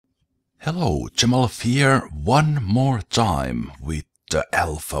Hello, Zemalf here one more time with the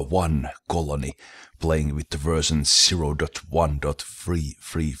Alpha 1 colony, playing with the version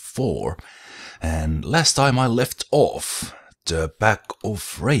 0.1.334. And last time I left off, the pack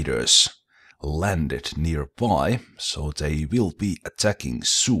of raiders landed nearby, so they will be attacking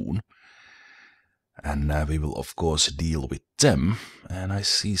soon. And we will of course deal with them. And I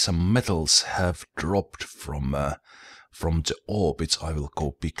see some metals have dropped from the orbits. I will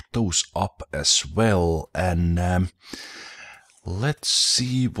go pick those up as well. And let's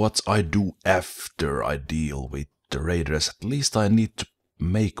see what I do after I deal with the raiders. At least I need to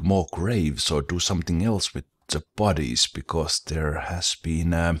make more graves or do something else with the bodies, because there has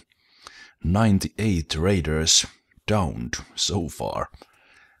been 98 raiders downed so far.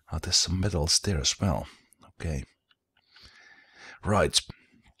 Oh, there's some metals there as well. Okay. Right.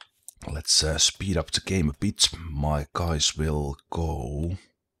 Let's speed up the game a bit. My guys will go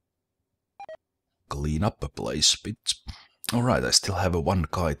clean up a place a bit. Alright, I still have one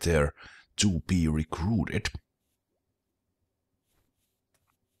guy there to be recruited.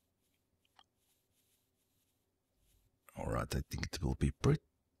 Alright, I think it will be pretty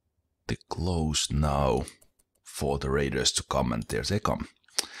close now for the raiders to come, and there they come.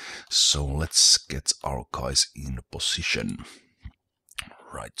 So let's get our guys in position.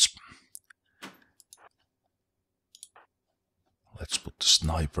 Right. Let's put the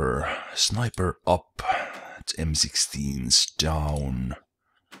sniper up. M16's down.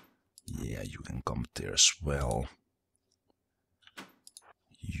 Yeah, you can come there as well.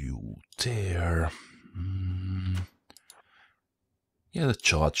 You there. Yeah, the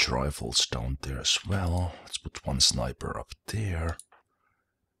charge rifle's down there as well. Let's put one sniper up there.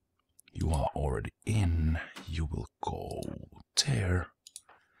 You are already in. You will go there.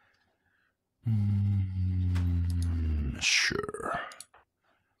 Sure.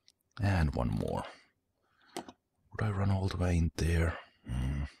 And one more. Would I run all the way in there?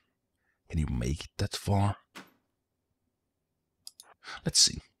 Can you make it that far? Let's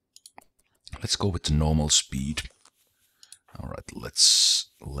see. Let's go with the normal speed. Alright, let's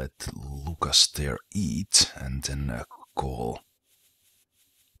let Lucas there eat and then call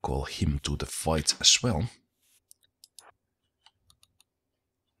him to the fight as well.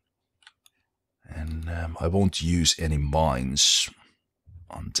 And I won't use any mines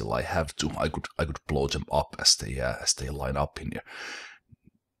until I have to. I could blow them up as they line up in here.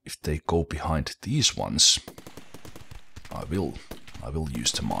 If they go behind these ones, I will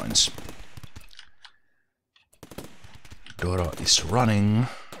use the mines. Dora is running,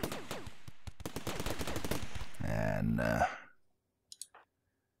 and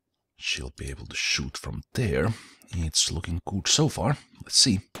she'll be able to shoot from there. It's looking good so far. Let's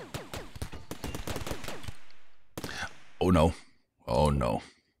see. Oh no. Oh no.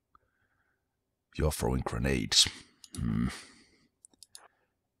 You're throwing grenades.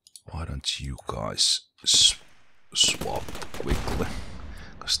 Why don't you guys swap quickly?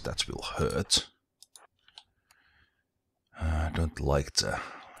 Because that will hurt. I don't like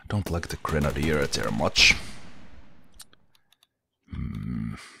the grenadier there much.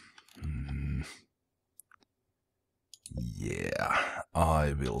 Yeah,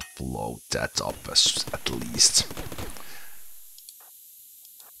 I will blow that up at least.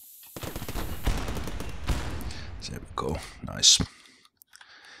 There we go, nice.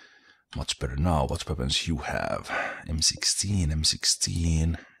 Much better now. What weapons you have? M16,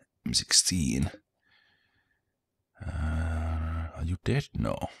 M16, M16. Are you dead?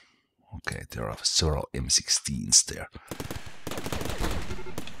 No. Okay, there are several M16s there.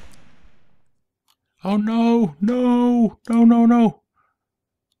 Oh no, no, no, no, no.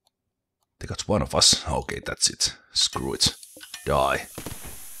 They got one of us. Okay, that's it. Screw it. Die.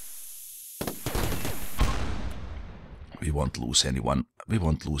 We won't lose anyone. We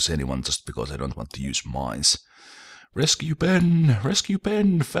won't lose anyone just because I don't want to use mines. Rescue Ben! Rescue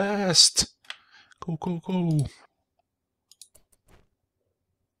Ben! Fast! Go, go, go!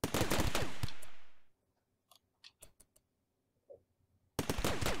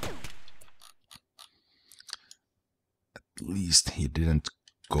 At least he didn't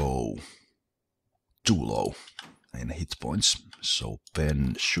go too low in hit points, so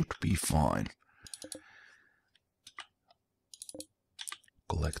Ben should be fine.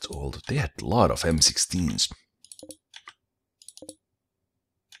 Collect all the... They had a lot of M16s.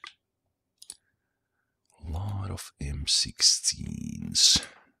 A lot of M16s.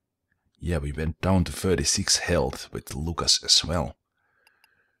 Yeah, we went down to 36 health with Lucas as well.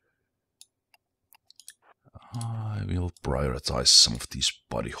 I will prioritize some of these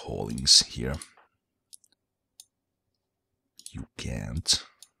body haulings here. You can't.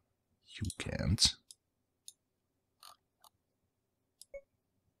 You can't.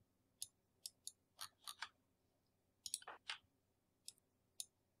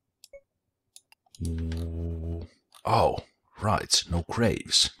 Ooh. Oh, right, no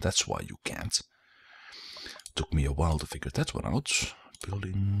graves. That's why you can't. Took me a while to figure that one out.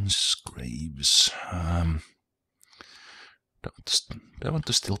 Buildings, graves. Do I want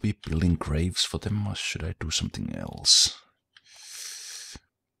to still be building graves for them, or should I do something else?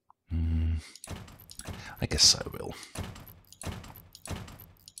 I guess I will.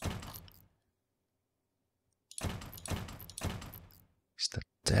 Is that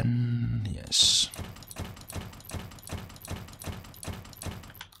 10? Yes.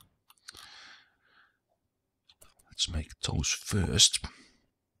 Let's make those first.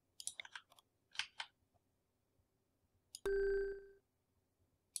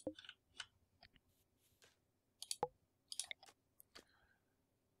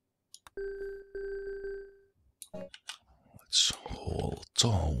 Let's haul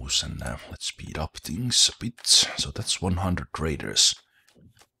those and let's speed up things a bit. So that's 100 raiders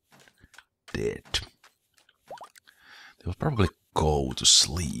dead. They will probably go to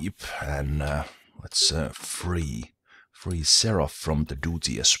sleep and let's free Seraph from the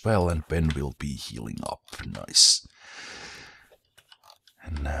duty as well, and Ben will be healing up. Nice.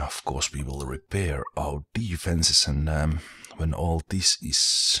 And of course we will repair our defenses, and when all this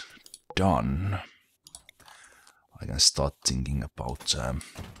is done, I can start thinking about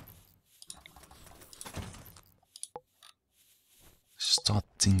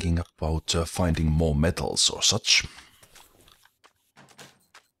finding more metals or such.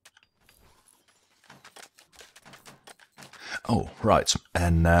 Oh, right,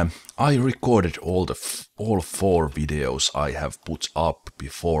 and I recorded all 4 videos I have put up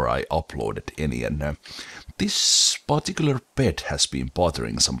before I uploaded any, and this particular bed has been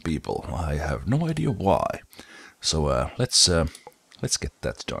bothering some people. I have no idea why. So let's get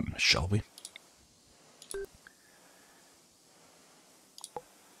that done, shall we?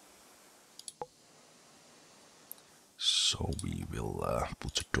 So we will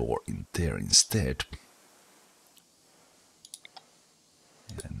put a door in there instead.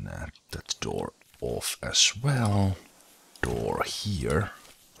 And that door off as well. Door here.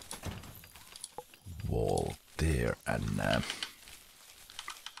 Wall there, and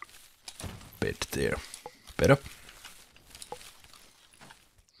bed there. Better?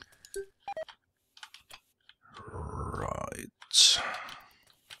 Right.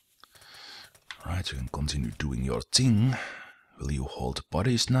 Right, you can continue doing your thing. Will you hold the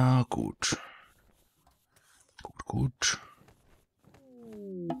bodies now? Good. Good.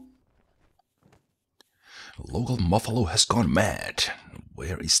 A local buffalo has gone mad.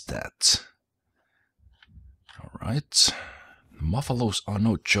 Where is that? Alright. Buffaloes are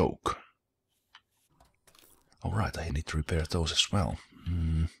no joke. Alright, I need to repair those as well.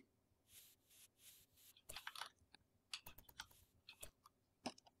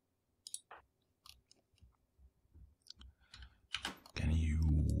 Can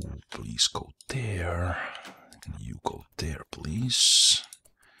you please go there? Can you go there, please?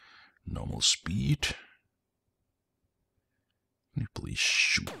 Normal speed. Can you please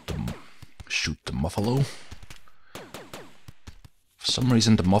shoot the buffalo? For some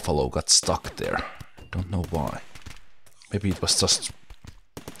reason the buffalo got stuck there. Don't know why. Maybe it was just...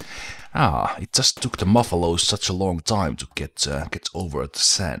 it just took the buffalo such a long time to get over the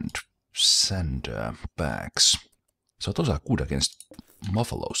sand bags. So those are good against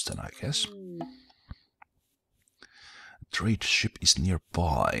buffaloes then, I guess. Trade ship is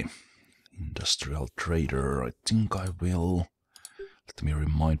nearby. Industrial trader, I think I will. Let me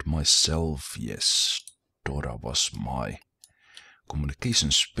remind myself, yes, Dora was my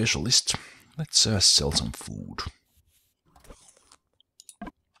communication specialist. Let's sell some food.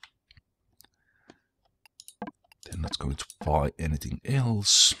 They're not going to buy anything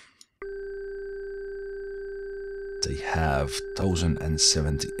else. They have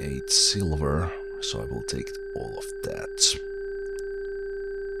 1078 silver, so I will take all of that.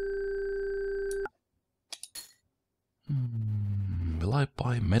 Will I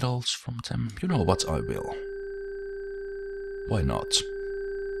buy medals from them? You know what, I will. Why not?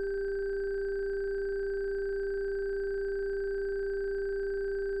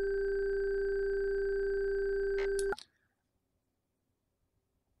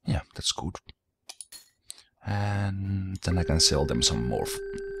 Yeah, that's good. And then I can sell them some more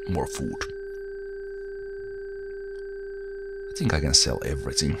food. I think I can sell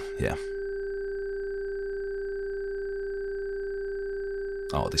everything, yeah.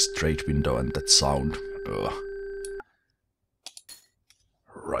 Oh, this trade window and that sound. Ugh.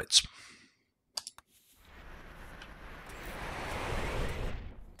 Right.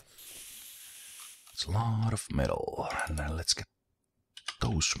 It's a lot of metal. And then let's get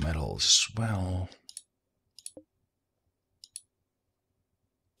those metals as well.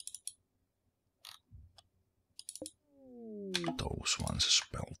 Those ones as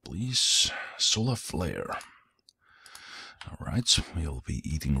well, please. Solar flare. Alright, we'll be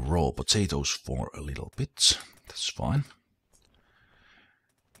eating raw potatoes for a little bit. That's fine.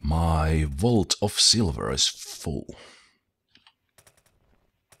 My vault of silver is full.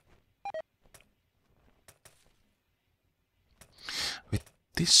 With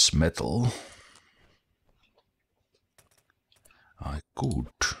this metal, I could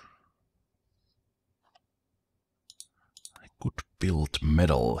build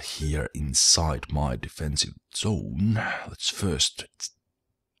metal here inside my defensive zone. Let's first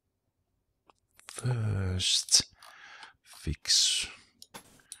fix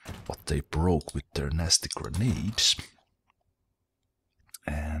what they broke with their nasty grenades.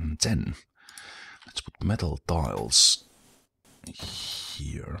 And then let's put metal tiles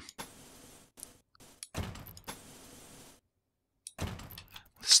here.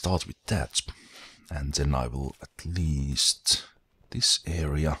 Let's start with that. And then I will at least this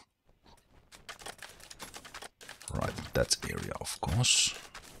area. Right, that area, of course.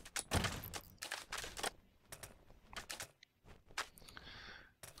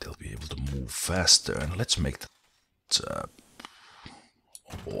 They'll be able to move faster, and let's make that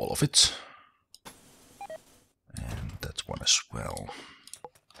all of it. And that one as well.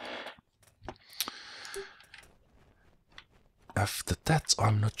 After that,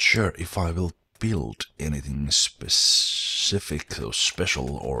 I'm not sure if I will build anything specific or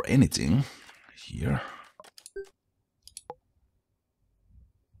special or anything here.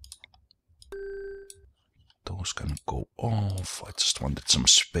 Those can go off. I just wanted some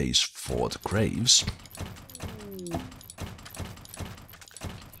space for the graves.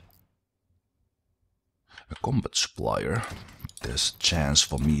 A combat supplier. There's a chance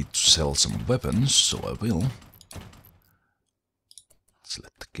for me to sell some weapons, so I will. Let's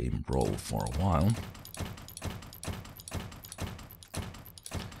let the game roll for a while.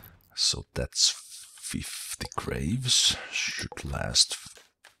 So that's 50 graves. Should last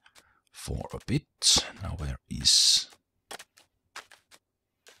for a bit. Now where is...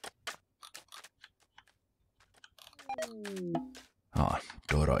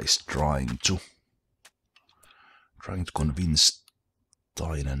 Dora is trying to convince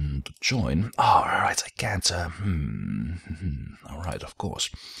Tynan to join. Alright, I can't... Alright, of course.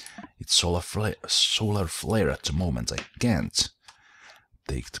 It's solar flare at the moment. I can't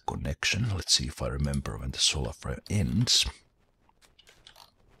take the connection. Let's see if I remember when the solar flare ends.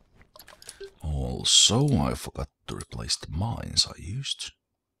 Also, I forgot to replace the mines I used.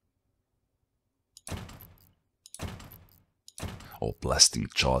 Oh, blasting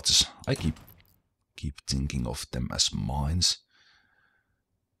charges. I keep thinking of them as mines.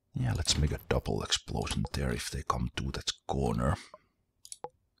 Yeah, let's make a double explosion there if they come to that corner.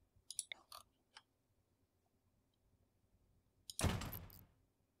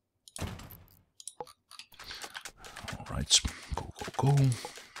 Alright, go.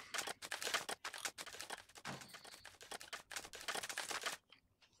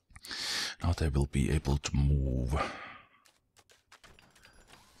 Now they will be able to move.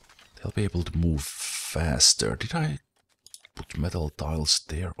 They'll be able to move faster. Did I put metal tiles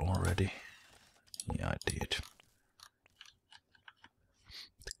there already? Yeah, I did.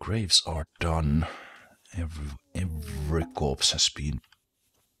 The graves are done. Every corpse has been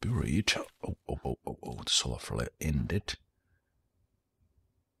buried. Oh, the solar flare ended.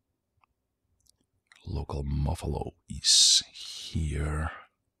 Local buffalo is here.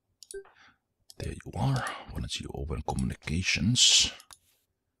 There you are. Why don't you open communications?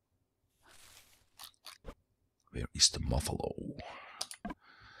 Where is the buffalo?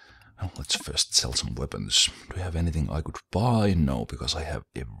 Well, let's first sell some weapons. Do you have anything I could buy? No, because I have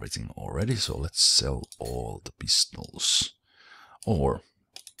everything already. So let's sell all the pistols. Or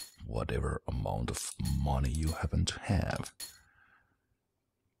whatever amount of money you happen to have.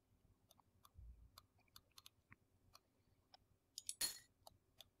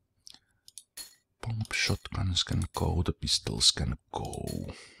 Pump shotguns can go, the pistols can go.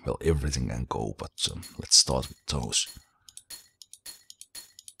 Well, everything can go, but let's start with those.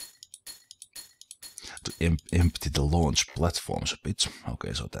 To empty the launch platforms a bit.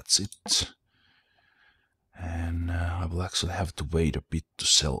 Okay, so that's it. And I will actually have to wait a bit to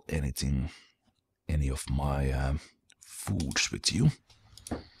sell anything, any of my foods with you.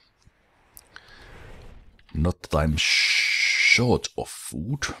 Not that I'm short of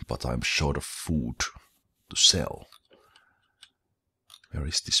food, but I'm short of food to sell. Where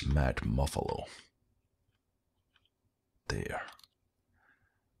is this mad buffalo? There.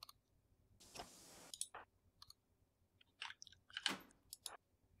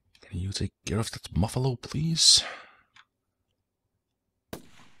 Can you take care of that buffalo, please?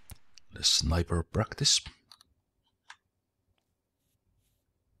 The sniper practice.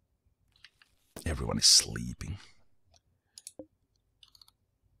 Everyone is sleeping.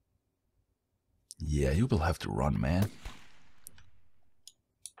 Yeah, you will have to run, man.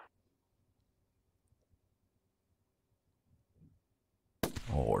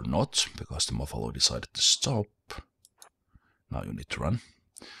 Or not, because the buffalo decided to stop. Now you need to run.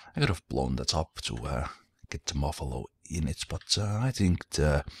 I could have blown that up to get the buffalo in it, but I think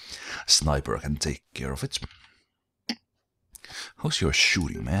the sniper can take care of it. How's your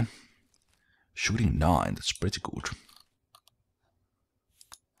shooting, man? Shooting 9, that's pretty good.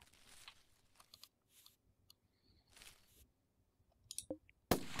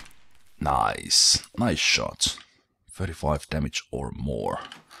 Nice, nice shot. 35 damage or more.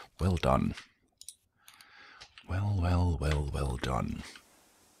 Well done. Well done.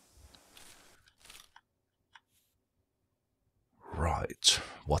 Right,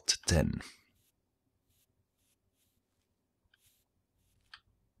 what then?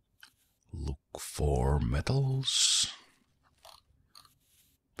 Look for metals.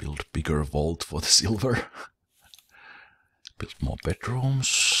 Build bigger vault for the silver. Build more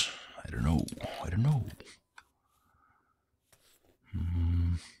bedrooms. I don't know.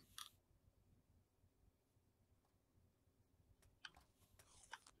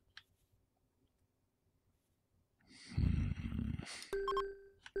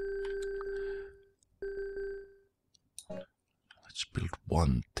 Let's build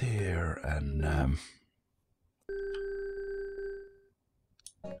one there and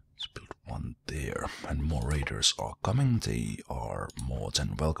let's build one there. And more raiders are coming. They are more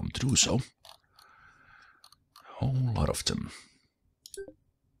than welcome to do so. A whole lot of them.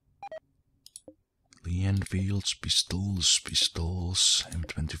 The Enfields, pistols,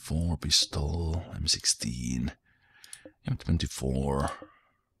 M24 pistol, M16, M24.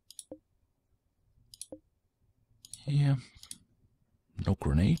 Yeah, no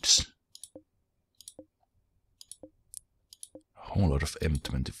grenades. A whole lot of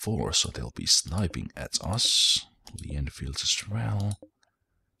M24, so they'll be sniping at us. The Enfields as well.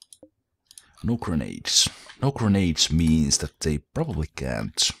 No grenades. No grenades means that they probably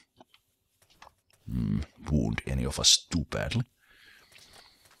can't wound any of us too badly.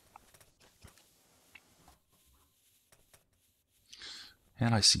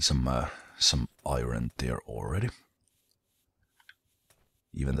 And I see some iron there already.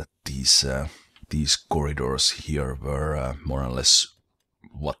 Even that these corridors here were more or less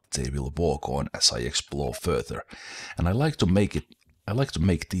what they will walk on as I explore further. And I like to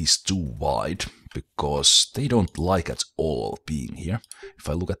make these too wide because they don't like at all being here. If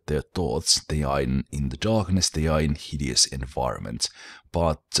I look at their thoughts, they are in the darkness, they are in hideous environment.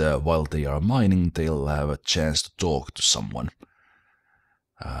 But while they are mining, they'll have a chance to talk to someone.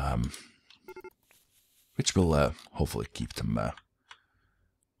 Which will hopefully keep them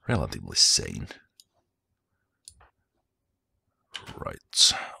relatively sane.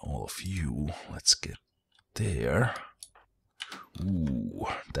 Right, all of you, let's get there. Ooh,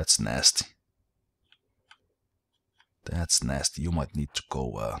 that's nasty. That's nasty. You might need to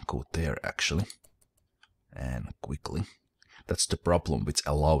go there actually, and quickly. That's the problem with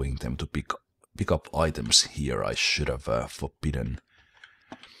allowing them to pick up items here. I should have forbidden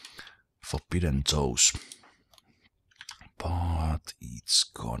those. But it's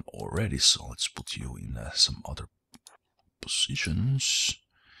gone already, so let's put you in some other positions.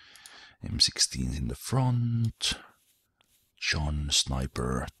 M16 in the front. John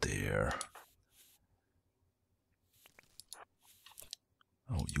Sniper there.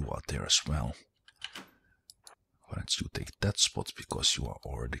 Oh, you are there as well. Why don't you take that spot, because you are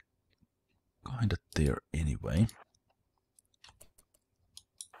already kinda there anyway.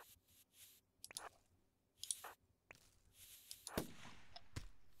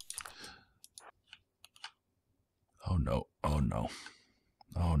 Oh no, oh no.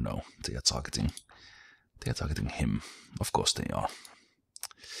 Oh no, they are targeting him. Of course they are.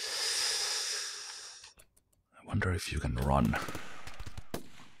 I wonder if you can run.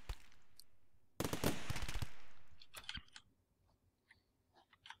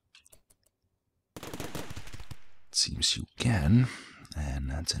 It seems you can. And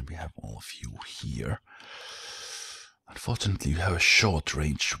then we have all of you here. Unfortunately, you have a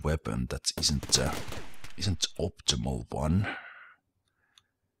short-range weapon that isn't optimal one.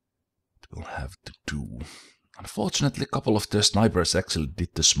 It will have to do. Unfortunately, a couple of the snipers actually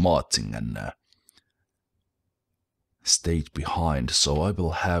did the smart thing and stayed behind, so I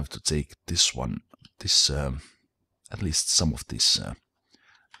will have to take this one, at least some of this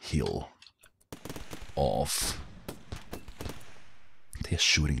hill off. They're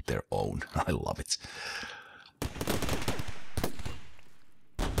shooting their own. I love it.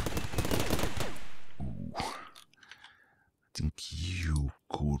 Ooh. I think you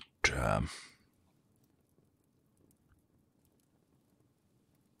could...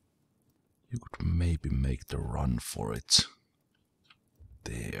 you could maybe make the run for it.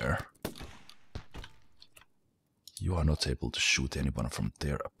 There. You are not able to shoot anyone from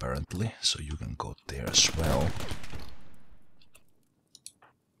there apparently, so you can go there as well.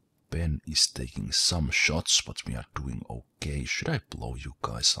 Ben is taking some shots, but we are doing okay. Should I blow you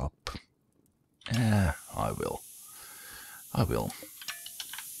guys up? I will. I will.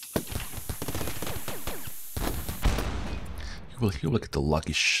 You will get the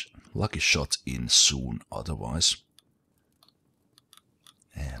lucky shot in soon, otherwise.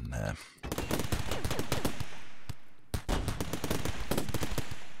 And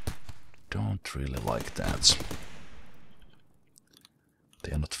don't really like that.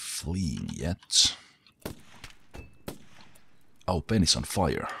 They are not fleeing yet. Oh, Ben is on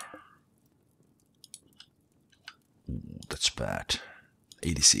fire. Ooh, that's bad.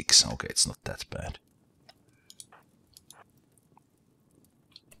 86, okay, it's not that bad.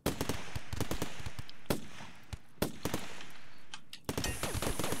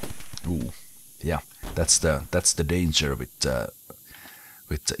 Ooh, yeah, that's the danger with the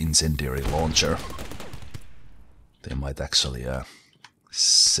incendiary launcher. They might actually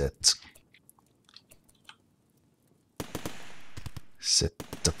set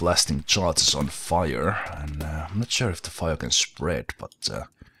the blasting charges on fire, and I'm not sure if the fire can spread, but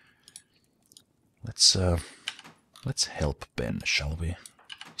let's help Ben, shall we?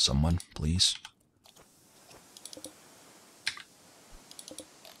 Someone, please.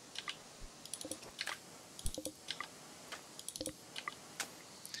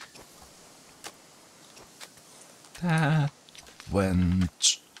 That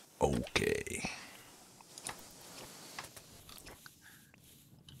went okay.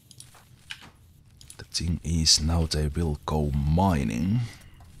 The thing is, now they will go mining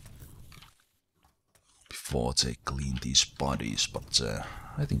before they clean these bodies, but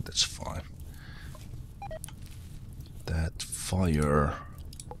I think that's fine. That fire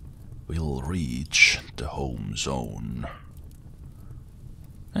will reach the home zone.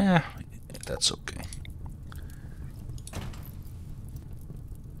 That's okay.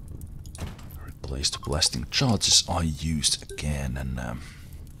 Replace the blasting charges I used again, and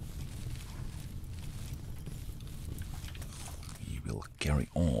we will carry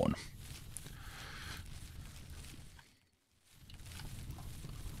on.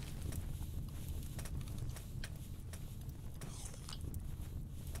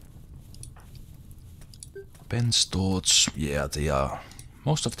 Ben's thoughts, yeah, they are.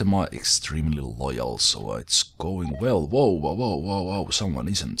 Most of them are extremely loyal, so it's going well. Whoa, whoa, whoa, whoa, whoa, someone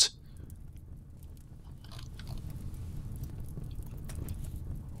isn't.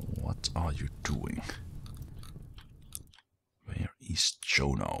 What are you doing? Where is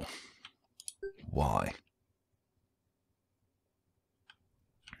Jono? Why?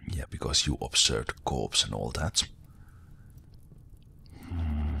 Yeah, because you observed the corpse and all that.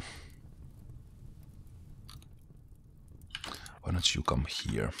 Why don't you come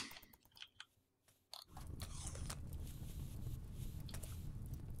here?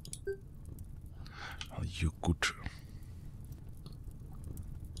 Well, you could...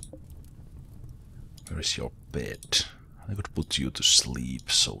 Where is your bed? I could put you to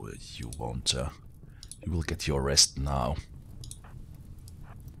sleep, so you won't... you will get your rest now.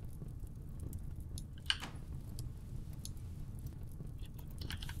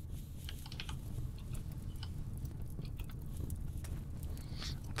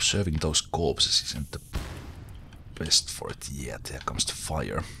 Observing those corpses isn't the best for it yet. There comes the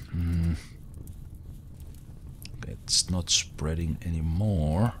fire. It's not spreading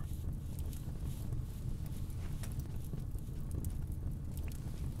anymore.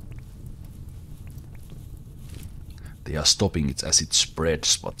 They are stopping it as it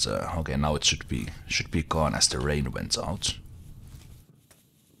spreads, but okay, now it should be gone as the rain went out.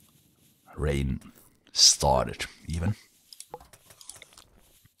 Rain started even.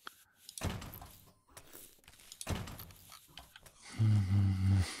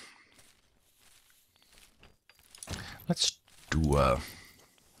 Let's do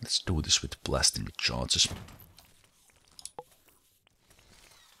Let's do this with blasting charges.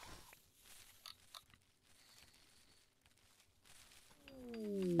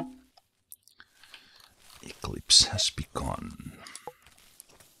 Eclipse has begun.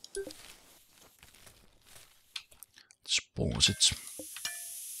 Let's pause it.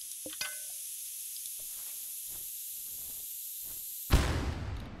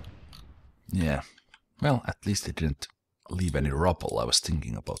 Yeah, well, at least it didn't leave any rubble. I was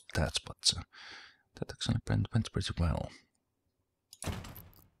thinking about that, but that actually went pretty well.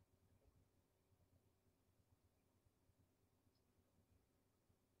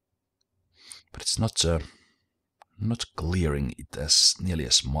 But it's not clearing it as nearly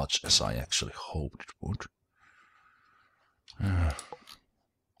as much as I actually hoped it would. Well,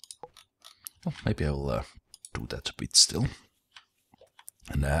 maybe I will do that a bit still.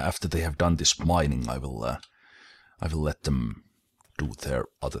 And after they have done this mining, I will let them do their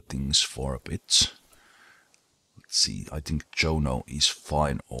other things for a bit. Let's see. I think Jono is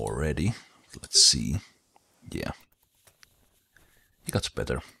fine already. Let's see. Yeah, he got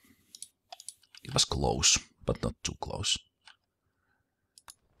better. It was close, but not too close.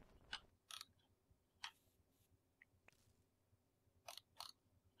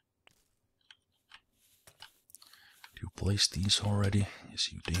 You placed these already?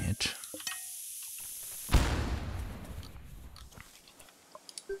 Yes, you did.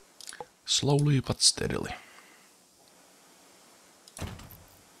 Slowly but steadily.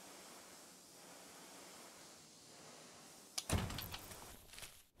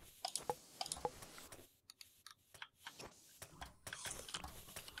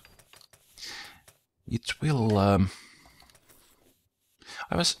 It will.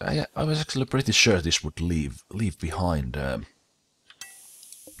 I was actually pretty sure this would leave behind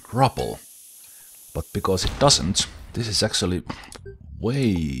rubble, but because it doesn't, this is actually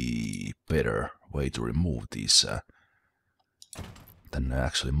way better way to remove these than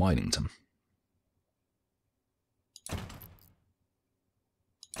actually mining them.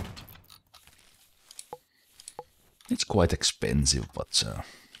 It's quite expensive, but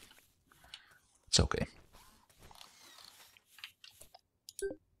it's okay.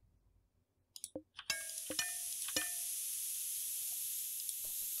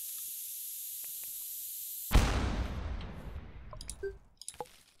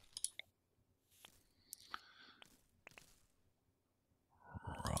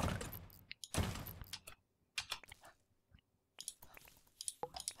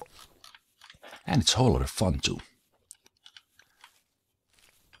 And it's a whole lot of fun too.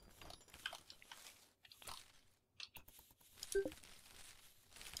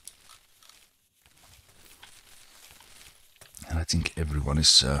 And I think everyone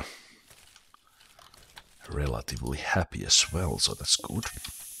is relatively happy as well, so that's good.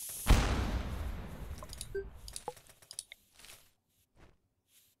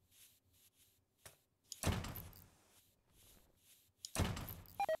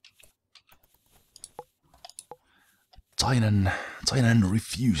 Tynan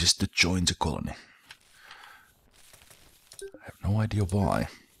refuses to join the colony. I have no idea why.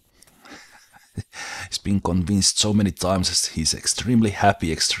 He's been convinced so many times that he's extremely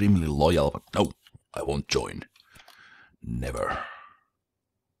happy, extremely loyal, but no, I won't join. Never.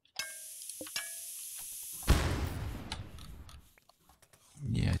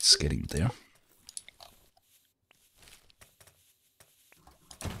 Yeah, it's getting there.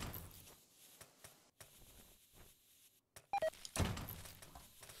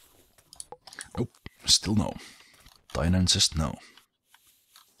 Nope, still no. Tynan says no.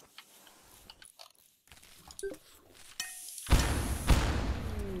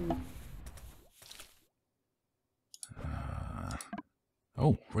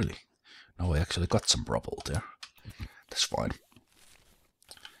 Oh, really? No, I actually got some rubble there. That's fine.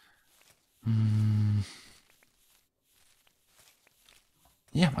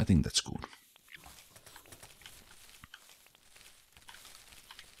 Yeah, I think that's good.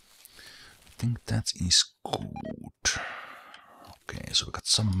 I think that is good. Okay, so we got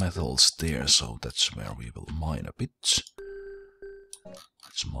some metals there, so that's where we will mine a bit.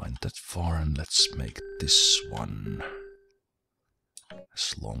 Let's mine that far and let's make this one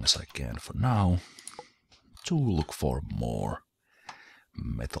as long as I can for now to look for more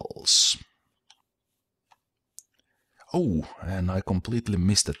metals. Oh, and I completely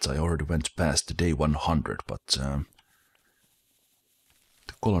missed that I already went past the day 100, but the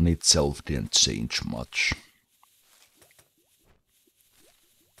colony itself didn't change much.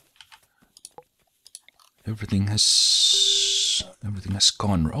 Everything has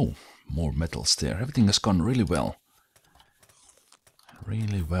gone. Oh, more metals there. Everything has gone really well.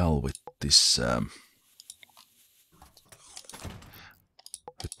 really well with this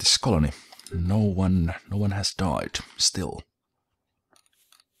colony. No one has died still.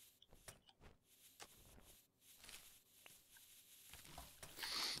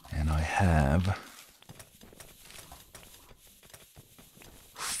 And I have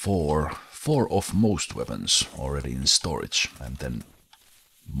four of most weapons already in storage, and then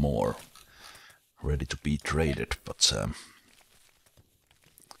more ready to be traded. But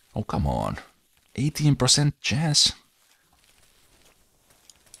oh, come on, 18% chance.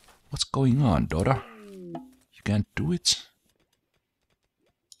 What's going on, daughter? You can't do it?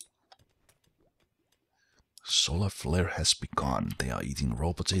 Solar flare has begun. They are eating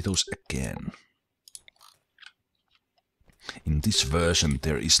raw potatoes again. In this version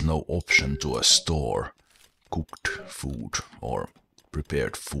there is no option to store cooked food or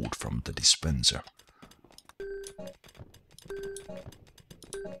prepared food from the dispenser.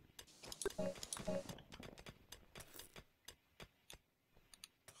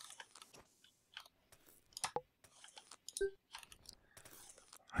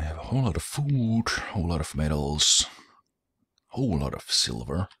 I have a whole lot of food, whole lot of metals, whole lot of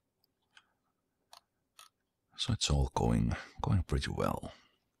silver. So it's all going pretty well.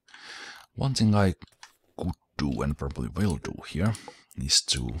 One thing I could do and probably will do here is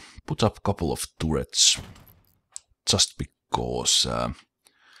to put up a couple of turrets, just because I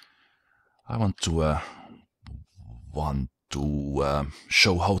want to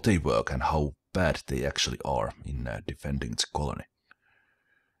show how they work and how bad they actually are in defending the colony.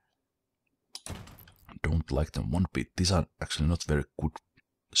 Don't like them one bit. These are actually not very good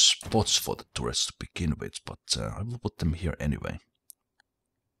spots for the turrets to begin with, but I will put them here anyway.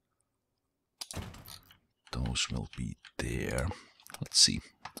 Those will be there. Let's see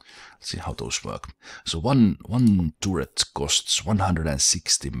how those work. So one turret costs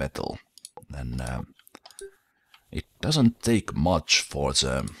 160 metal, and it doesn't take much for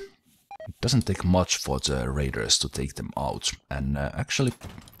the raiders to take them out. And actually,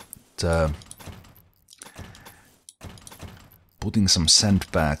 putting some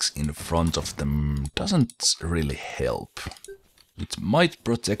sandbags in front of them doesn't really help. It might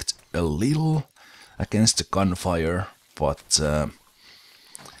protect a little against the gunfire, but the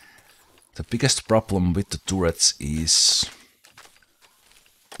biggest problem with the turrets is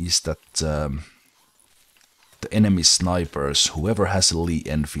that the enemy snipers, whoever has a Lee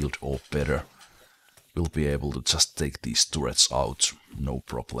Enfield or better, will be able to just take these turrets out, no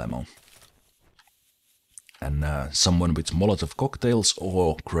problemo. And someone with Molotov cocktails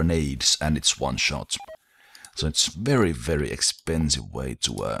or grenades, and it's one shot. So it's very, very expensive way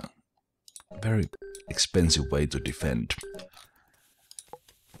to defend,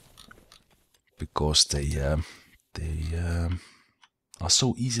 because they are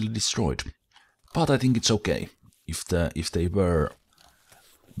so easily destroyed. But I think it's okay if they were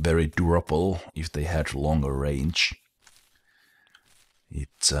very durable, if they had longer range.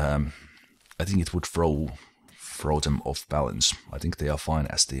 I think it would throw them off balance. I think they are fine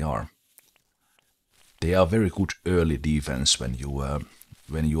as they are. They are very good early defense when you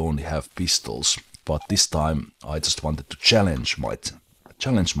only have pistols. But this time I just wanted to challenge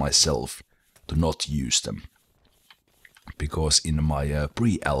myself to not use them, because in my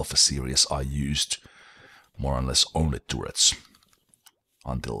pre-alpha series I used more or less only turrets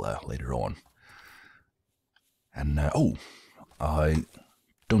until later on. And oh, I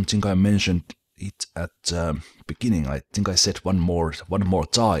don't think I mentioned it at beginning. I think I said one more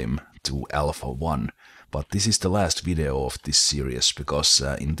time to Alpha 1, but this is the last video of this series, because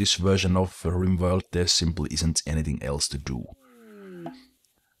in this version of Rimworld there simply isn't anything else to do.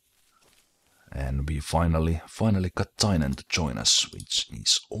 And we finally got Tynan to join us, which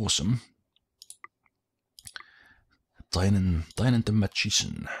is awesome. Tynan the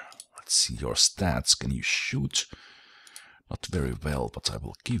Magician. Let's see your stats. Can you shoot? Not very well, but I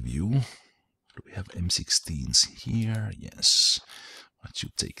will give you. Do we have M16s here? Yes. Why don't you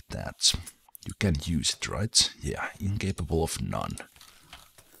take that? You can use it, right? Yeah, incapable of none.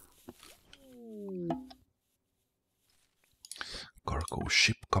 Cargo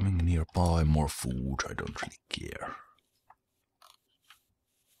ship coming nearby, more food, I don't really care.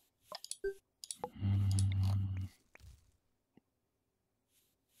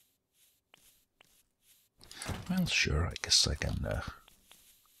 Well, sure, I guess I can...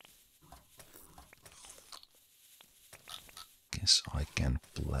 guess I can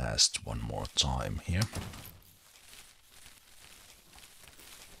blast one more time here.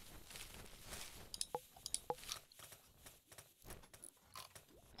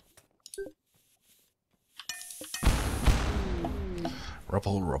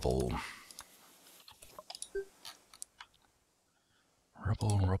 Rubble, rubble.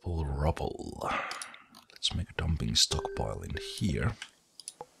 Rubble, rubble, rubble. Let's make a dumping stockpile in here.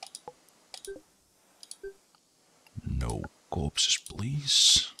 No corpses,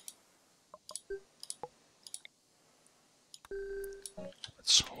 please.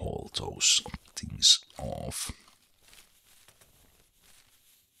 Let's haul those things off.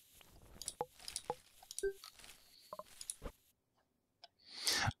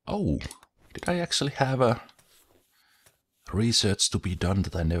 Oh, did I actually have a research to be done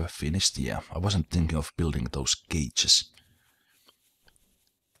that I never finished? Yeah, I wasn't thinking of building those cages.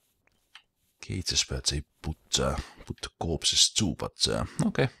 Cages where they put the corpses too, but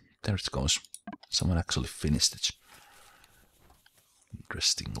okay, there it goes. Someone actually finished it.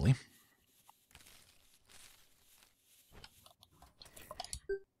 Interestingly.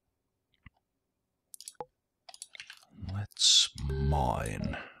 Let's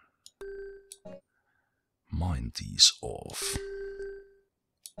mine these off.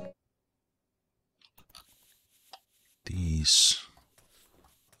 These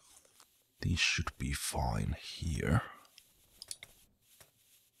should be fine here.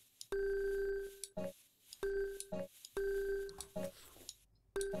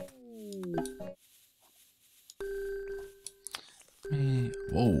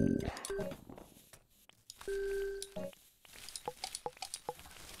 Whoa.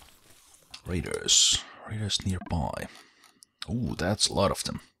 Raiders nearby. Oh, that's a lot of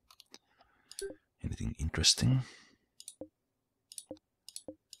them. Anything interesting?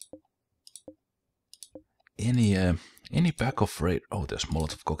 Any pack of raid? Oh, there's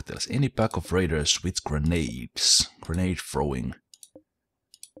Molotov cocktails. Any pack of raiders with grenades, grenade throwing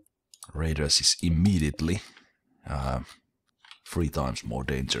raiders is immediately 3 times more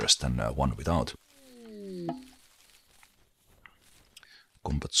dangerous than one without.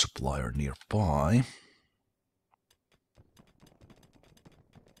 Combat supplier nearby.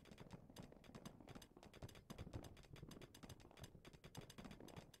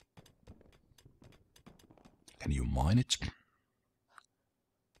 Can you mine it?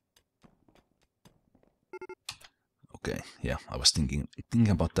 Okay, yeah, I was thinking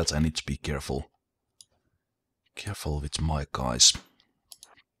about that. I need to be careful with my guys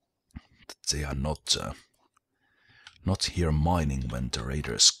that they are not here mining when the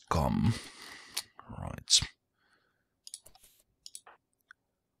raiders come. Right.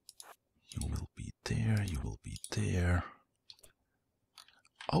 You will be there, you will be there.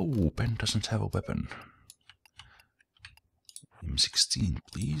 Oh, Ben doesn't have a weapon. M16,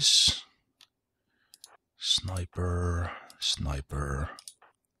 please. Sniper, sniper.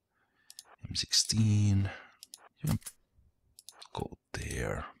 M16. You go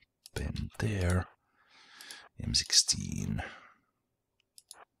there. Ben there. M16.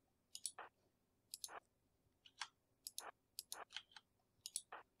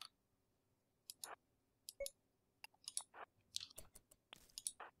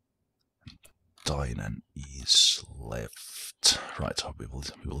 Tynan is left. Right, we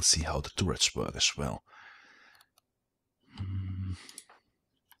will see how the turrets work as well.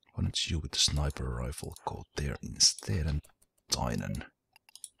 Why don't you with the sniper rifle go there instead, and Tynan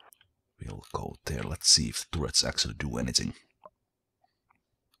will go there. Let's see if the turrets actually do anything.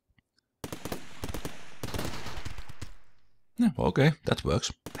 Yeah, okay, that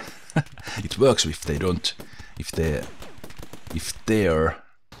works. It works if they don't. If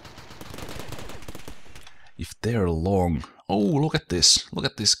they're long. Oh, look at this! Look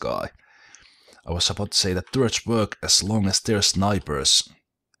at this guy. I was about to say that turrets work as long as their snipers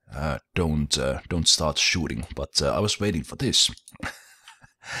don't start shooting, but I was waiting for this.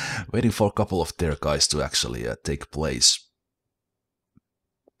 Waiting for a couple of their guys to actually take place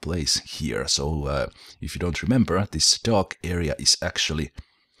here. So if you don't remember, this dark area is actually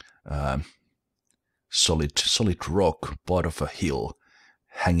solid rock, part of a hill,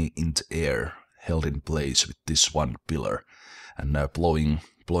 hanging in the air, held in place with this one pillar, and blowing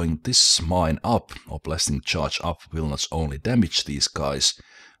this mine up, or blasting charge up, will not only damage these guys,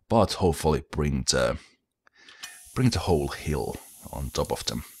 but hopefully bring the whole hill on top of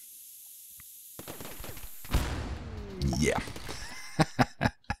them. Yeah.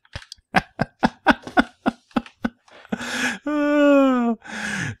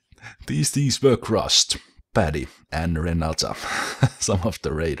 These were crushed. Paddy and Renata, some of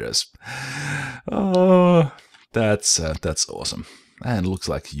the raiders. Oh, that's awesome. And looks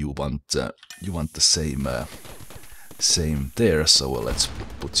like you want the same there. So let's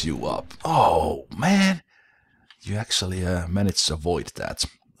put you up. Oh man, you actually managed to avoid that.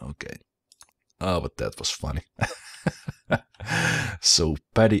 Okay, Oh, but that was funny. So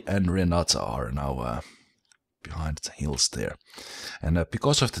Paddy and Renata are now behind the hills there. And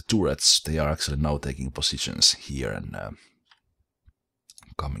because of the turrets, they are actually now taking positions here and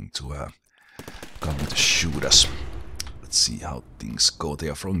coming to shoot us. Let's see how things go. They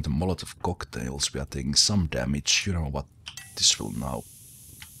are throwing the Molotov cocktails. We are taking some damage. You know what? This will now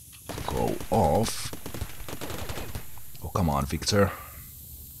go off. Oh, come on, Victor.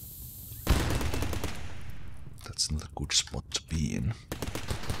 That's not a good spot to be in.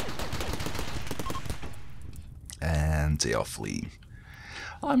 And they are fleeing.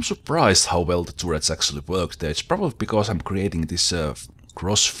 I'm surprised how well the turrets actually work there. It's probably because I'm creating this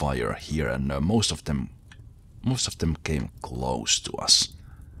crossfire here, and most of them came close to us.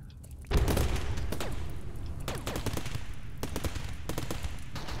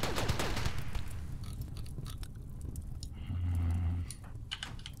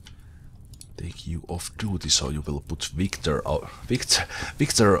 Take you off duty, so you will put Victor's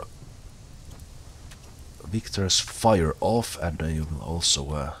fire off, and you will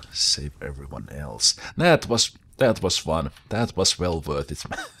also save everyone else. That was fun. That was well worth it.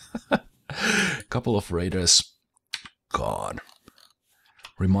 Couple of raiders gone.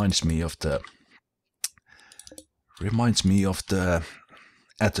 Reminds me of the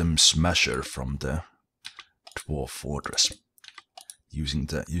atom smasher from the Dwarf Fortress. Using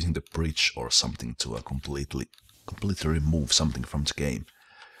the bridge or something to completely remove something from the game.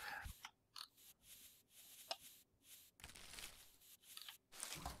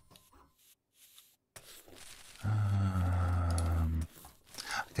 I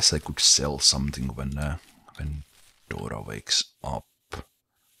guess I could sell something when Dora wakes up.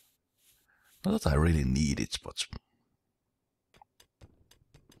 Not that I really need it, but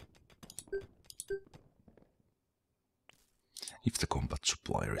if the combat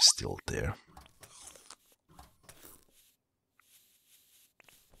supplier is still there.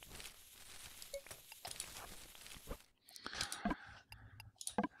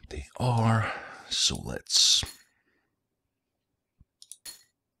 They are, so let's...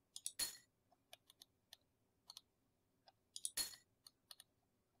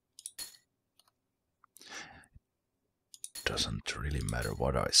 Doesn't really matter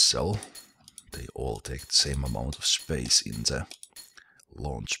what I sell. They all take the same amount of space in the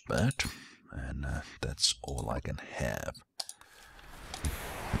launch pad, and that's all I can have.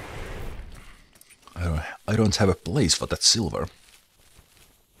 I don't have a place for that silver.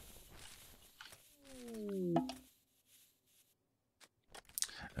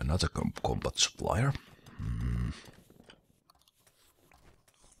 Another combat supplier.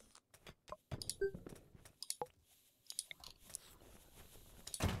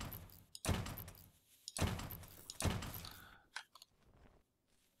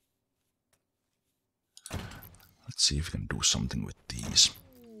 Let's see if we can do something with these.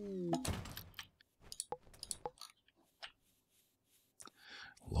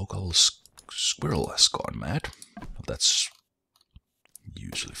 Local squirrel has gone mad. That's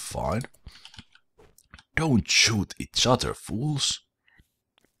usually fine. Don't shoot each other, fools.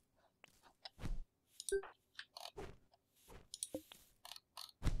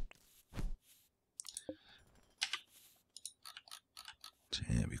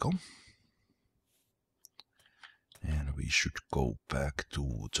 There we go. And we should go back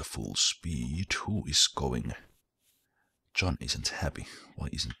to the full speed. Who is going? John isn't happy. Why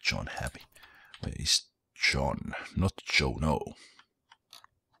isn't John happy? Where is John? Not Joe, no.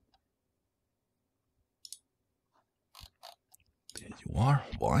 There you are.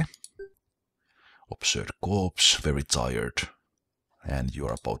 Why? Absurd corpse, very tired. And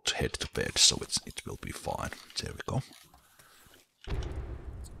you're about to head to bed, so it will be fine. There we go.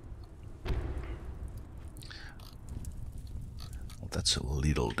 Well, that's a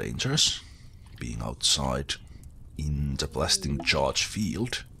little dangerous, being outside in the blasting charge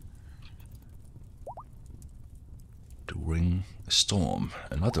field during a storm.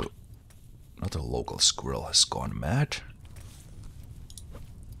 Another local squirrel has gone mad.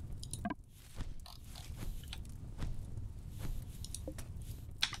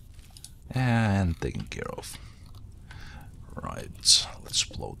 And taken care of. Right, let's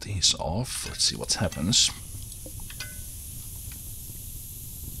blow these off. Let's see what happens.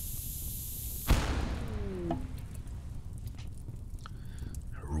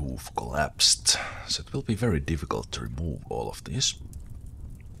 Roof collapsed, so it will be very difficult to remove all of this.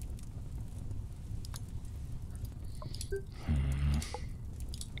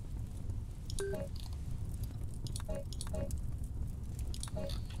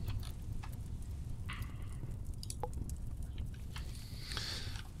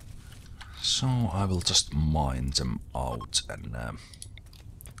 So I will just mine them out and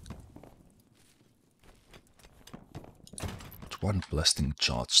put one blasting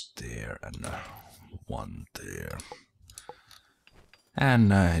charge there and one there.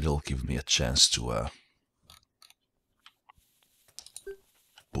 And it'll give me a chance to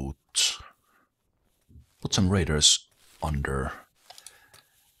put some raiders under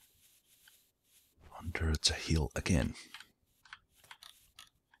the hill again.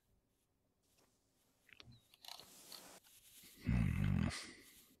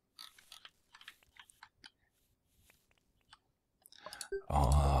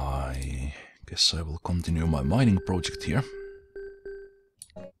 I guess I will continue my mining project here.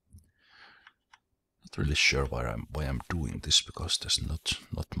 Not really sure why I'm doing this, because there's not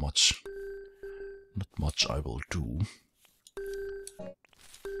much I will do.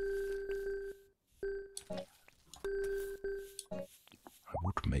 I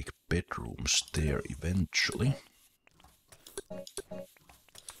would make bedrooms there eventually.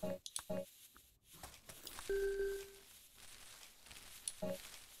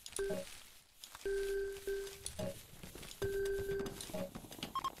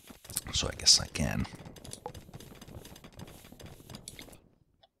 So I guess I can.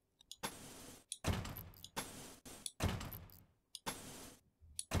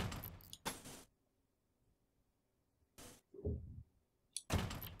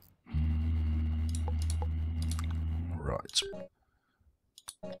 Right.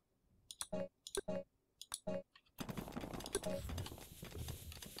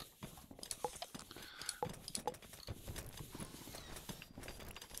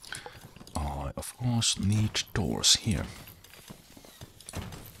 I of course need doors here.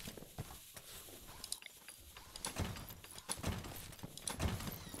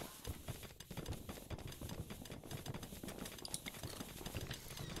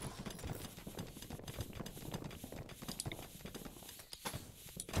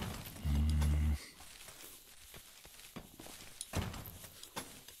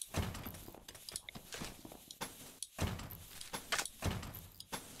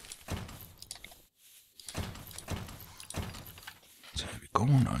 Oh,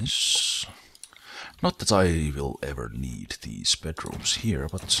 nice. Not that I will ever need these bedrooms here,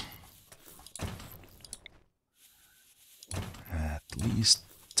 but at least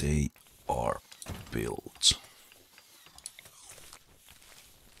they are built.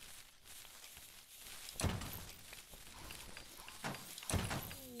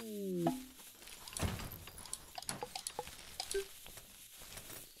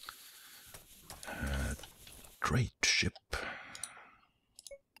 Trade ship.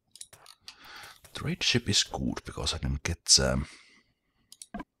 Trade ship is good because I can get I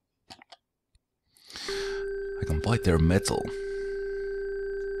can buy their metal.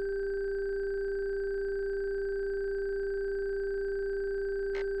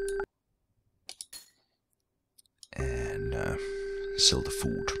 And sell the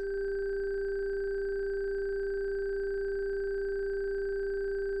food.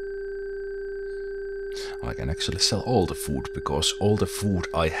 I can actually sell all the food, because all the food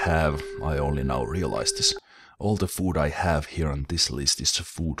I have, I only now realize this, all the food I have here on this list is the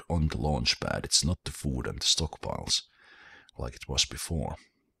food on the launch pad. It's not the food and the stockpiles like it was before.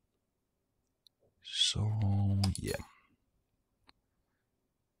 So, yeah.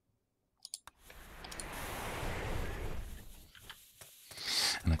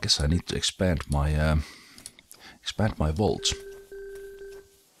 And I guess I need to expand my vaults.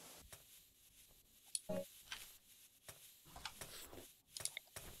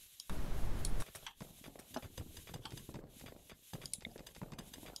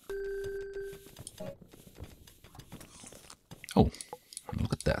 Oh,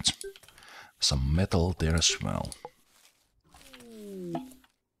 look at that. Some metal there as well.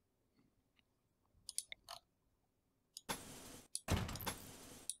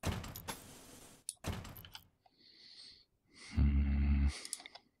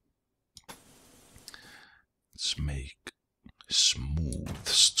 Let's make smooth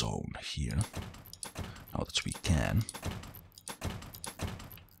stone here, now that we can.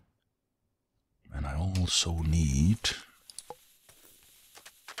 And I also need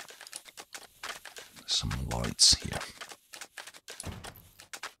some lights here.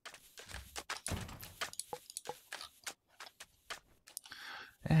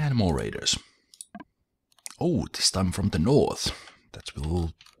 And more raiders. Oh, this time from the north. That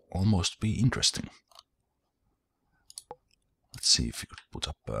will almost be interesting. Let's see if we could put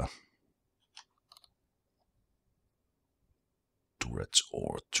up turrets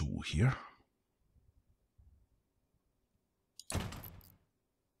or two here.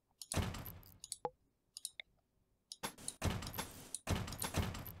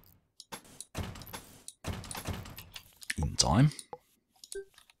 time.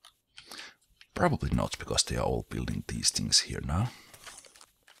 Probably not, because they are all building these things here now.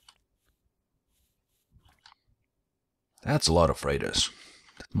 That's a lot of raiders.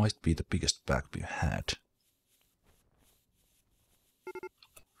 That might be the biggest pack we've had.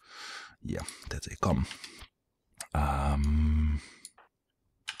 Yeah, there they come.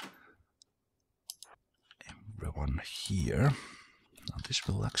 Everyone here. Now this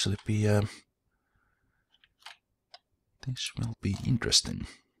will actually be this will be interesting.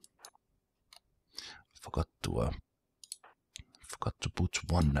 Forgot to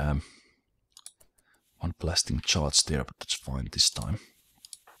put one blasting charge there, but that's fine this time.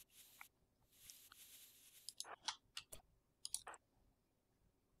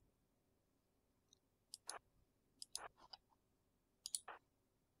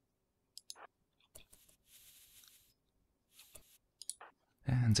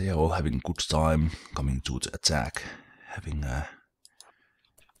 And they are all having good time coming to the attack, having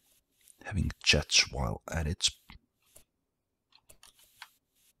chats while at it.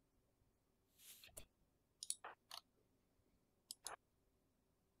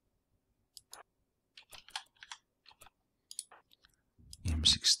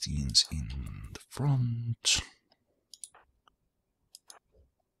 M16's in the front.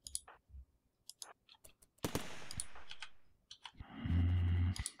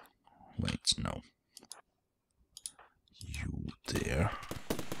 Wait, no. You there.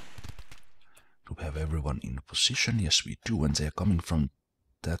 Do we have everyone in position? Yes, we do, and they are coming from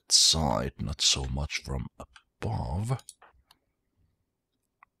that side, not so much from above.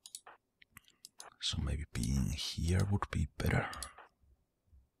 So maybe being here would be better.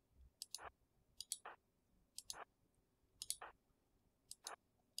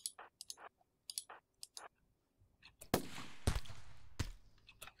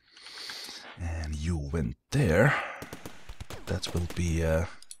 And you went there. That will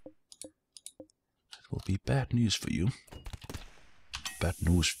be bad news for you. Bad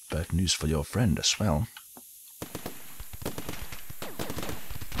news for your friend as well.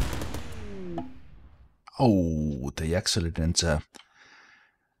 Oh, they actually didn't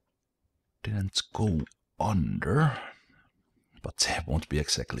go under, but they won't be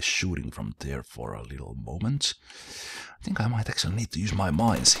exactly shooting from there for a little moment. I think I might actually need to use my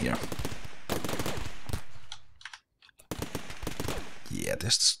mines here. Yeah,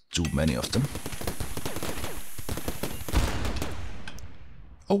 there's too many of them.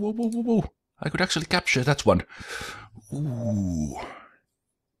 Oh, whoa, whoa, whoa, whoa. I could actually capture that one. Ooh.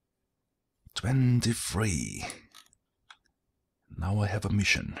 23. Now I have a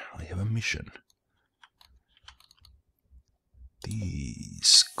mission.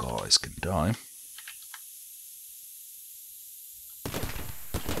 These guys can die.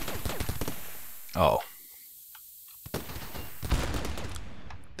 Oh.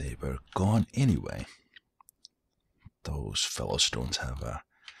 They were gone anyway. Those fellows don't have a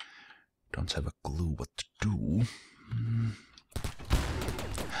clue what to do.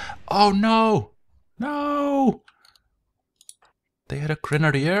 Oh no! No! They had a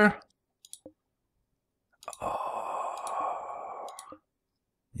grenadier? Oh.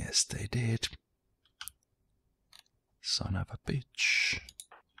 Yes, they did. Son of a bitch.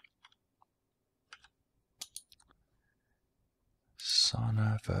 Son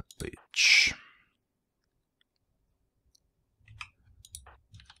of a bitch.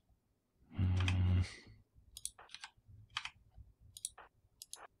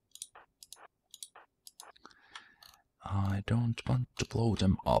 I don't want to blow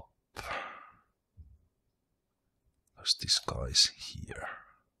them up. Because this guy's here.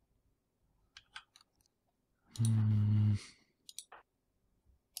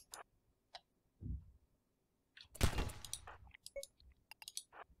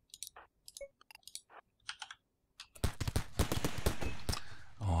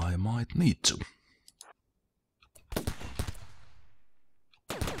 I might need to.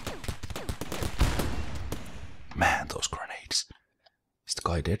 Man, those grenades. Is the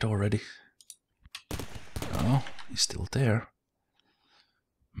guy dead already? No, he's still there.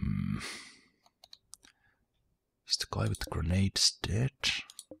 Is the guy with the grenades dead?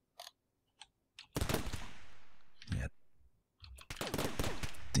 Yeah. I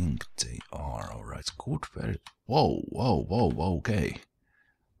think they are. Alright, good. Very. Whoa, whoa, whoa, whoa, okay.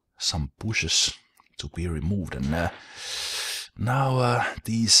 Some bushes to be removed, and now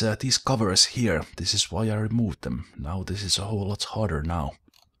these covers here, this is why I removed them. Now this is a whole lot harder now.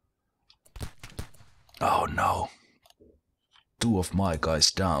 Oh no. 2 of my guys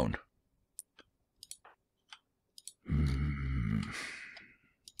down.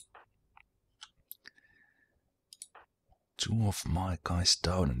 2 of my guys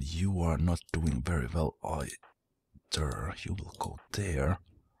down, and you are not doing very well either. You will go there.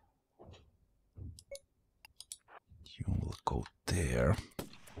 You will go there.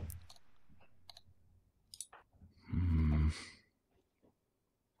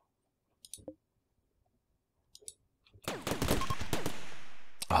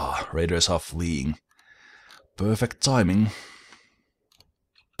 Ah, raiders are fleeing. Perfect timing.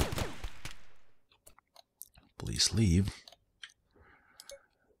 Please leave.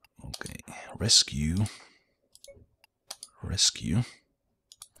 Okay, rescue. Rescue.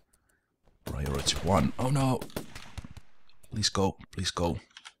 Priority 1. Oh no! Please go, please go.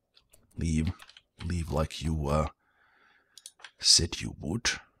 Leave. Leave like you said you would.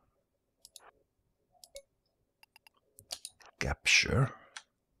 Capture.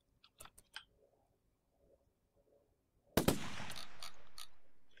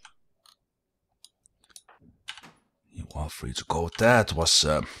 You are free to go. That was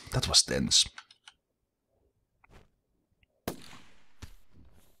tense.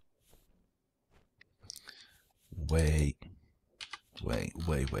 Way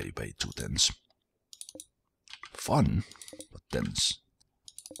too tense. Fun, but tense.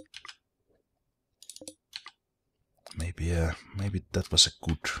 Maybe that was a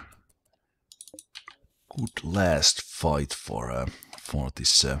good last fight for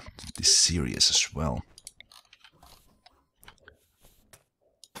this series as well.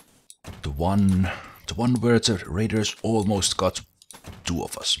 The one where the raiders almost got 2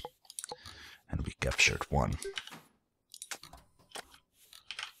 of us, and we captured 1.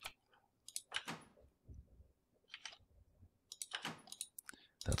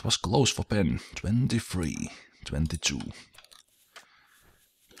 That was close for Ben. 23-22.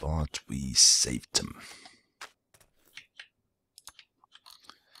 But we saved them.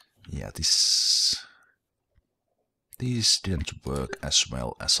 Yeah, this didn't work as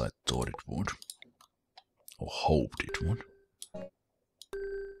well as I thought it would. Or hoped it would.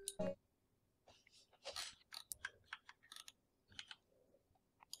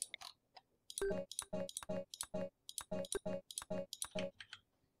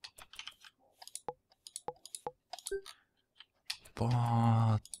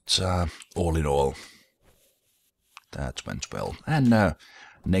 But all in all, that went well. And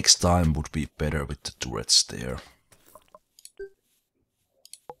next time would be better with the turrets there.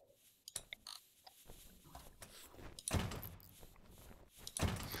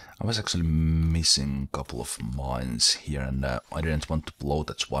 I was actually missing a couple of mines here, and I didn't want to blow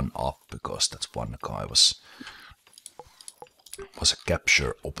that one up because that one guy was a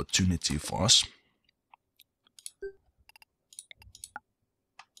capture opportunity for us.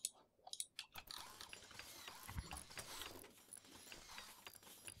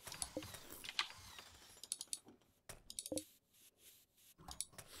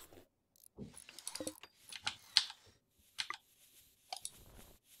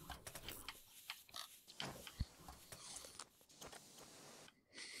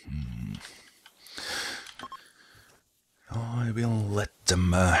 I will let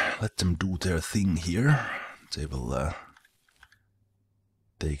them do their thing here. They will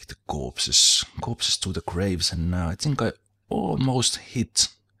take the corpses to the graves, and I think I almost hit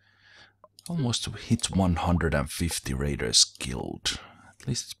 150 raiders killed. At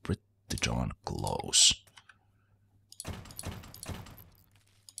least it's pretty darn close.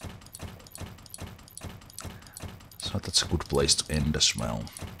 So that's a good place to end as well.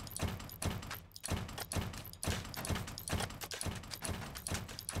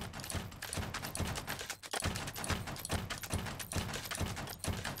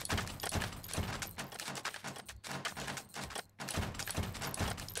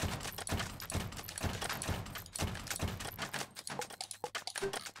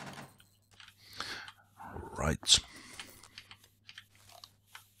 Right.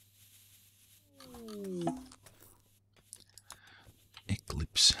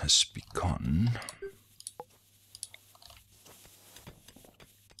 Eclipse has begun.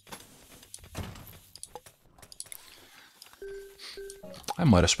 I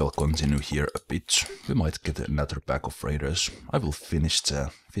might as well continue here a bit. We might get another pack of raiders. I will finish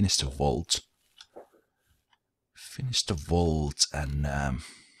the vault. Finish the vault and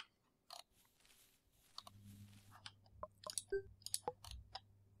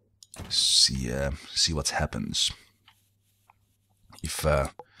see what happens. If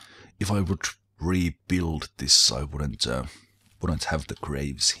I would rebuild this, I wouldn't have the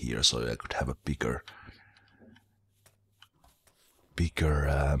graves here, so I could have a bigger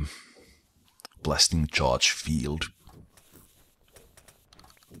blasting charge field.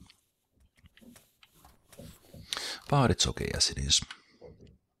 but it's okay as it is.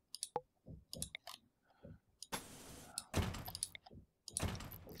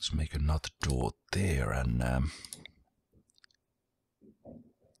 Let's make another door there, and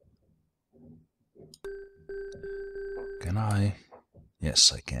can I?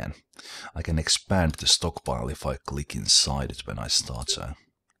 Yes, I can. I can expand the stockpile if I click inside it when I start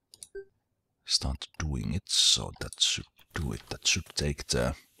doing it. So that should do it. That should take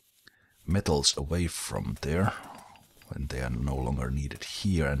the metals away from there when they are no longer needed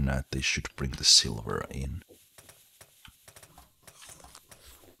here, and they should bring the silver in.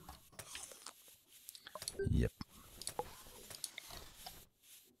 Yep.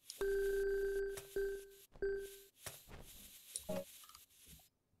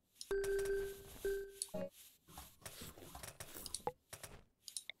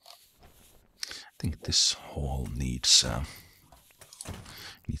 I think this hall needs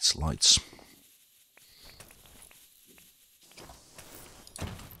lights.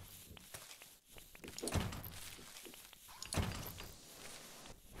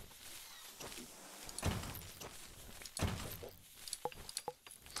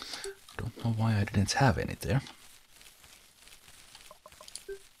 Don't know why I didn't have any there.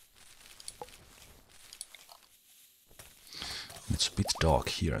 It's a bit dark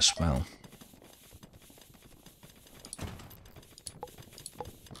here as well.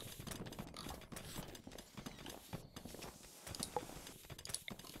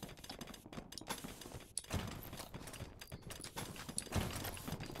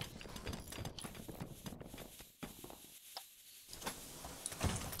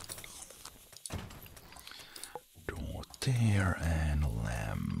 Door there and a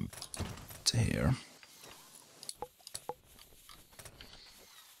lamp there.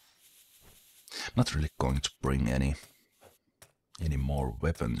 Not really going to bring any more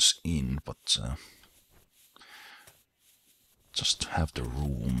weapons in, but just have the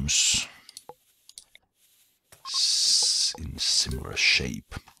rooms in similar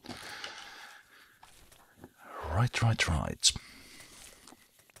shape. Right.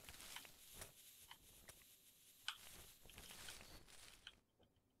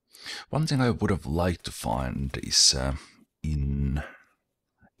 One thing I would have liked to find is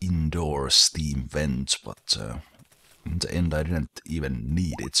indoor steam vent, but in the end I didn't even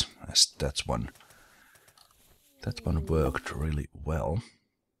need it, as that one worked really well.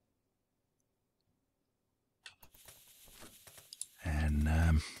 And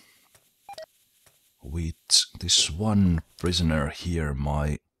with this one prisoner here,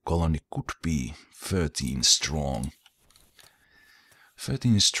 my colony could be 13 strong.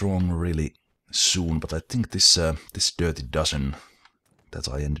 13 strong really soon, but I think this dirty dozen that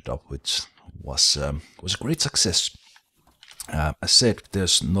I ended up with was a great success. As said,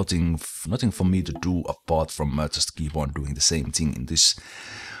 there's nothing for me to do apart from just keep on doing the same thing in this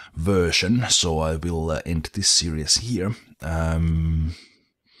version, so I will end this series here.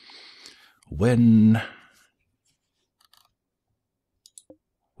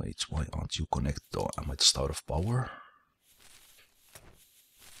 Wait, why aren't you connected? Or am I just out of power?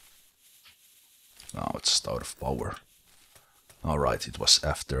 No, it's just out of power. Alright, it was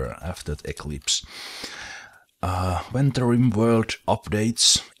after the eclipse. When the Rimworld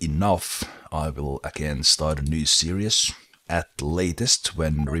updates enough, I will again start a new series, at the latest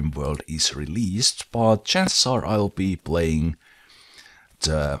when Rimworld is released, but chances are I'll be playing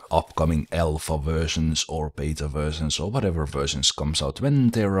the upcoming alpha versions or beta versions or whatever versions comes out when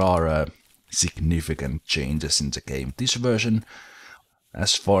there are significant changes in the game. This version,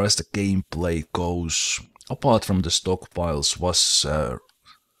 as far as the gameplay goes, apart from the stockpiles, was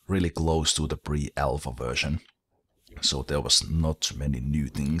really close to the pre-alpha version. So there was not many new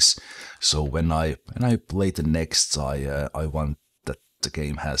things. So when I play the next, I want that the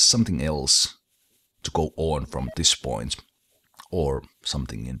game has something else to go on from this point, or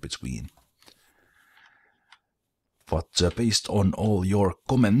something in between. But based on all your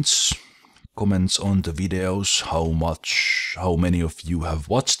comments on the videos, how many of you have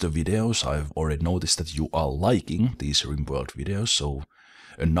watched the videos, I've already noticed that you are liking these Rimworld videos, so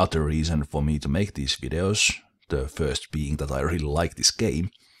another reason for me to make these videos. The first being that I really like this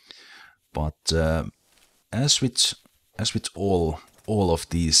game, but as with all of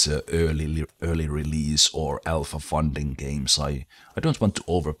these early release or alpha funding games, I don't want to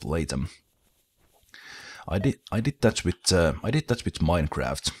overplay them. I did that with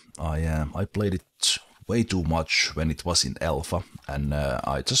Minecraft. I played it way too much when it was in alpha, and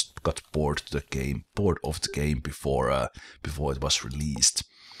I just got bored of the game before it was released.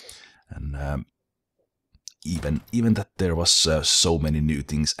 And even that there was so many new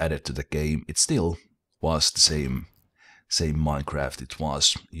things added to the game, it still was the same Minecraft it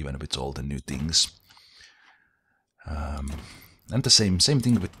was, even with all the new things. And the same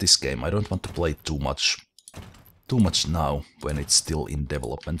thing with this game. I don't want to play too much now when it's still in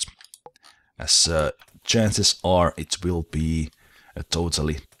development, as chances are it will be a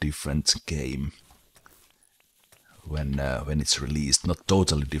totally different game when it's released. Not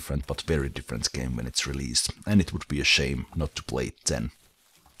totally different, but very different game when it's released, and it would be a shame not to play it then.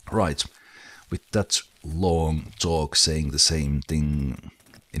 Right, with that long talk saying the same thing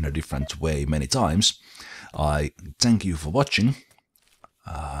in a different way many times, I thank you for watching,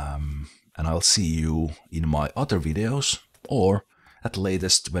 and I'll see you in my other videos, or at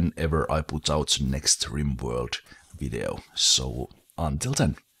latest whenever I put out next Rimworld video. So until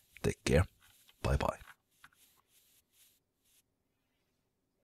then, take care, bye bye.